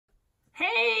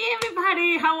Hey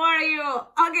everybody, how are you?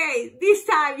 Okay, this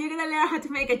time you're gonna learn how to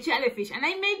make a jellyfish. And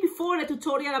I made before a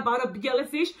tutorial about a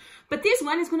jellyfish, but this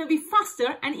one is gonna be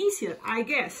faster and easier, I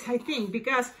think,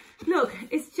 because look,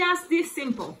 it's just this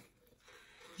simple.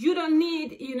 You don't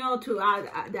need, to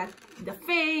add the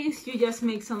face. You just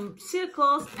make some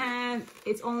circles and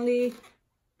it's only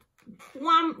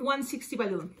 160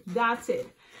 balloon. That's it.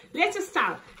 Let's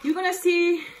start. You're gonna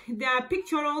see the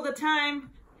picture all the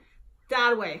time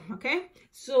that way, okay?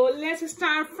 So let's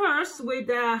start first with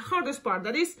the hardest part.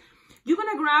 That is, you're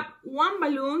gonna grab one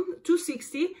balloon,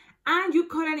 260, and you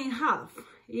cut it in half.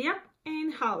 Yep,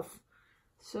 in half.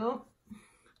 So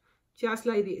just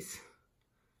like this.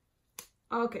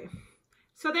 Okay.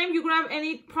 So then you grab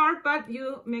any part, but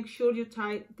you make sure you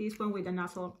tie this one with the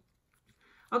nozzle.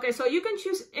 Okay, so you can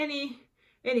choose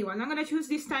anyone. I'm gonna choose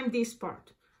this time this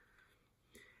part.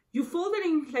 You fold it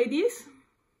in like this,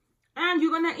 and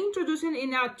you're gonna introduce it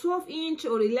in a 12-inch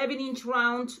or 11-inch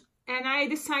round, and I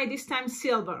decide this time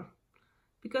silver,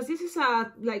 because this is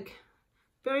like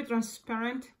very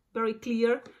transparent, very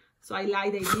clear, so I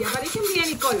like the idea, but it can be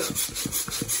any color.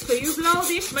 So you blow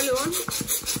this balloon,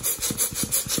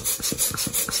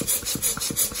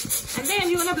 and then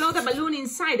you're gonna blow the balloon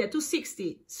inside the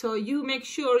 260, so you make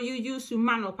sure you use your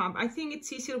manual pump. I think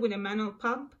it's easier with a manual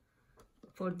pump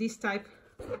for this type.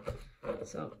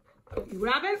 So you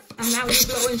grab it, and now you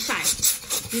blow inside.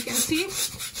 You can see,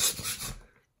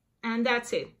 and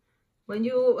that's it. When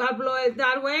you blow it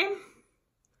that way,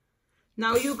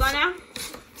 now you're gonna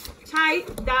tie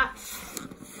that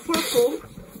purple,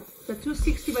 the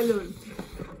 260 balloon.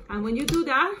 And when you do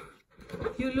that,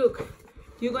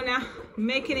 you're gonna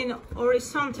make it in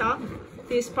horizontal,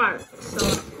 this part.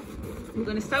 So you're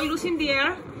gonna start losing the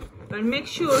air, but make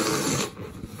sure this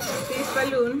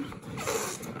balloon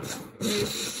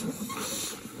is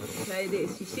like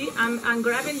this. You see, I'm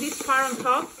grabbing this part on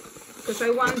top because I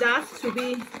want that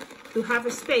to have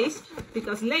a space,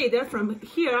 because later from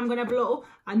here I'm gonna blow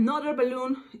another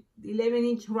balloon,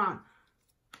 11-inch round,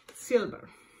 silver.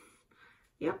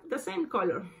 Yep, the same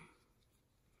color.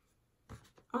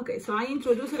 Okay, so I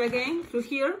introduce it again through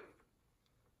here.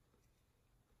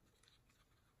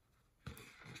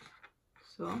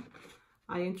 So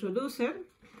I introduce it,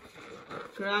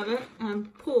 grab it,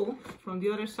 and pull from the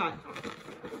other side.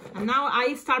 And now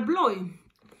I start blowing.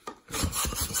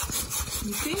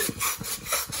 You see?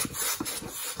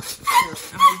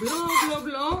 So I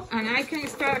blow, and I can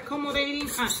start accommodating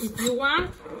if you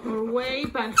want, or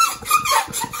wait, but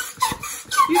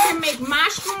you can make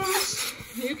mushrooms,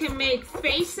 you can make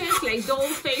faces, like doll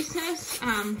faces,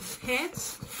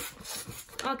 heads.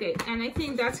 Okay, and I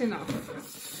think that's enough.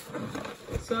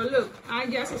 So look, I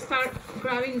just start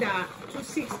grabbing the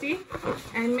 260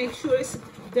 and make sure it's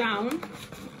down,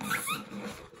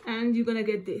 and you're gonna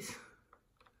get this.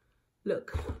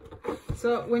 Look.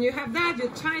 So when you have that, you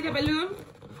tie the balloon,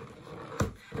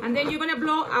 and then you're gonna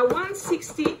blow a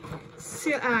 160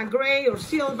 gray or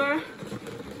silver.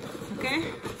 Okay,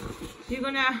 you're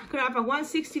gonna grab a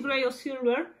 160 gray or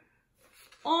silver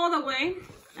all the way,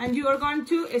 and you are going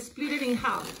to split it in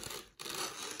half.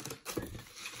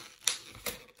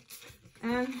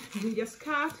 And you just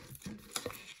cut.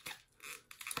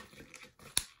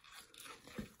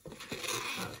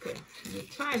 Okay, you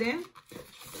tie them.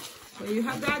 When you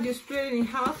have that, you split it in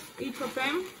half, each of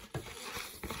them,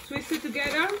 twist it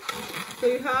together, so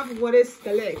you have what is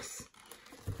the legs,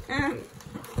 and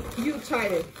you tie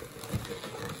it.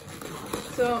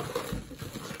 So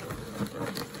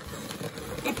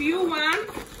if you want,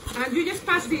 and you just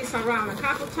pass this around a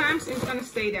couple times, it's gonna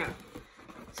stay there.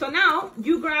 So now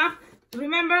you grab,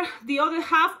 remember the other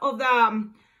half of the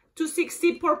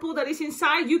 260 purple that is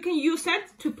inside, you can use it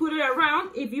to put it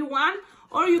around if you want,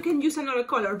 or you can use another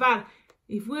color. But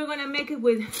if we're gonna make it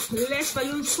with less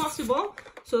balloons possible,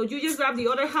 so you just grab the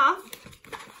other half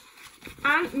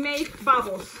and make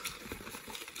bubbles.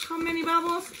 How many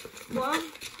bubbles? Well,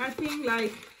 I think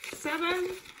like 7.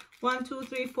 1, 2,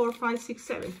 3, 4, 5, 6,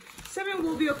 7. 7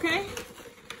 will be okay.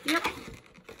 Yep.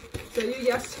 So you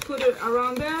just put it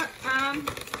around there and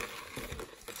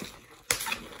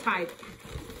tie it.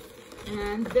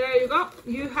 And there you go.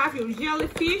 You have your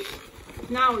jellyfish.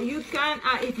 Now you can,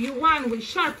 if you want, with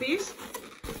Sharpies,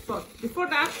 but before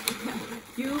that,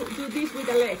 you do this with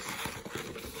the legs.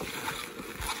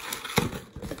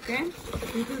 Okay,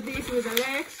 you do this with the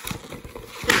legs.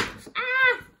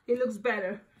 It looks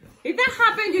better. If that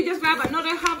happens, you just grab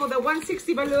another half of the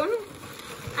 160 balloon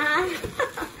and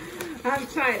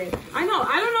tie it. I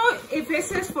don't know if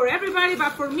this is for everybody,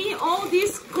 but for me, all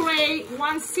these gray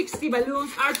 160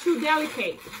 balloons are too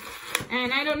delicate.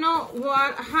 And I don't know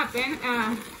what happened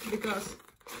because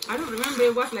I don't remember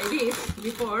it was like this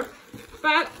before,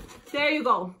 but there you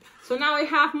go. So now I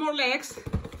have more legs,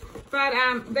 but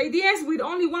the idea is with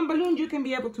only one balloon you can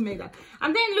be able to make that.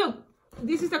 And then look,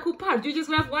 this is the cool part. You just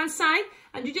grab one side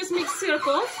and you just make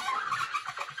circles.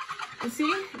 You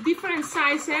see, different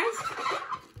sizes.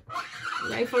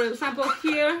 Like for example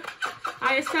here,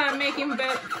 I start making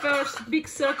first big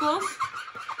circles,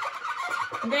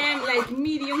 then like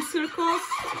medium circles,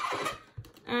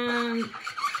 and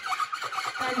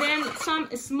then some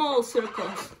small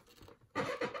circles.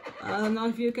 I don't know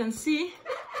if you can see.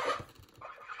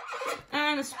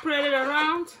 And spread it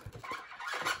around.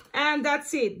 And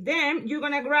that's it. Then you're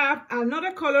gonna grab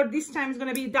another color. This time it's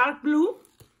gonna be dark blue.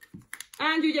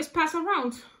 And you just pass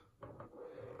around.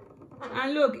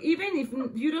 And look, even if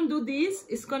you don't do this,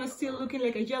 it's gonna still looking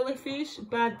like a jellyfish,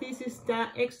 but this is the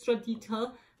extra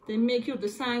detail that make your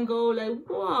design go like,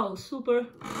 wow, super,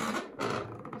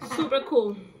 super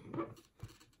cool.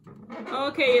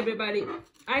 Okay, everybody,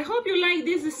 I hope you like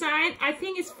this design. I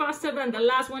think it's faster than the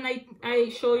last one I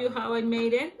show you how I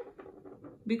made it,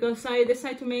 because I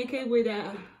decided to make it with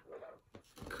a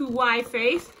kawaii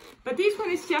face, but this one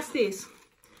is just this.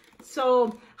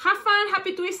 So have fun,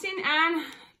 happy twisting, and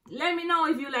let me know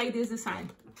if you like this design.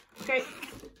 Okay,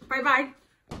 bye bye.